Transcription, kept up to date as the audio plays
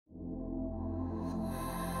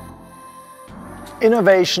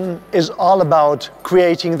Innovation is all about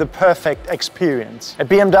creating the perfect experience. At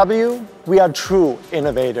BMW, we are true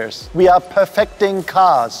innovators. We are perfecting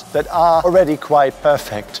cars that are already quite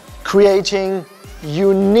perfect, creating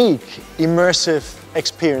unique, immersive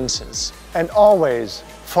experiences, and always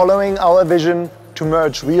following our vision to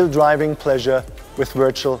merge real driving pleasure with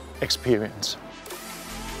virtual experience.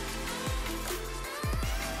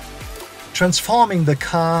 Transforming the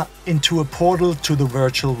car into a portal to the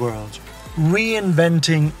virtual world.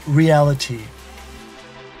 Reinventing reality.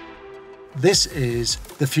 This is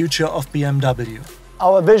the future of BMW.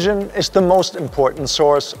 Our vision is the most important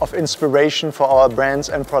source of inspiration for our brands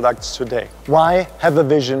and products today. Why have a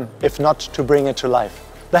vision if not to bring it to life?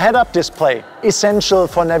 The head-up display, essential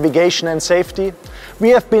for navigation and safety. We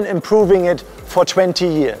have been improving it for 20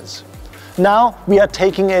 years. Now we are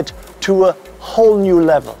taking it to a whole new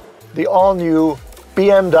level. The all-new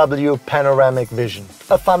BMW Panoramic Vision,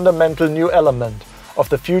 a fundamental new element of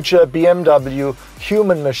the future BMW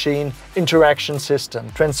human-machine interaction system,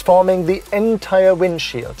 transforming the entire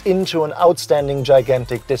windshield into an outstanding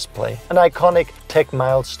gigantic display, an iconic tech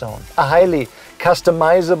milestone, a highly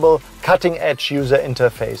customizable, cutting-edge user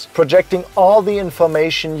interface, projecting all the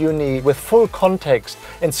information you need with full context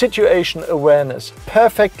and situation awareness,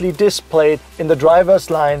 perfectly displayed in the driver's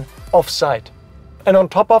line of sight. And on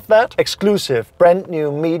top of that, exclusive, brand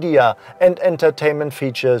new media and entertainment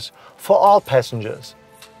features for all passengers.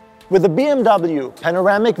 With the BMW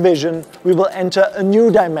Panoramic Vision, we will enter a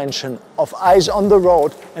new dimension of eyes on the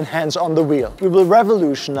road and hands on the wheel. We will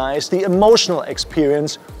revolutionize the emotional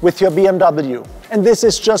experience with your BMW. And this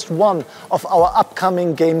is just one of our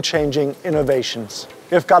upcoming game-changing innovations.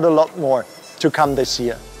 We've got a lot more to come this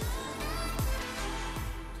year.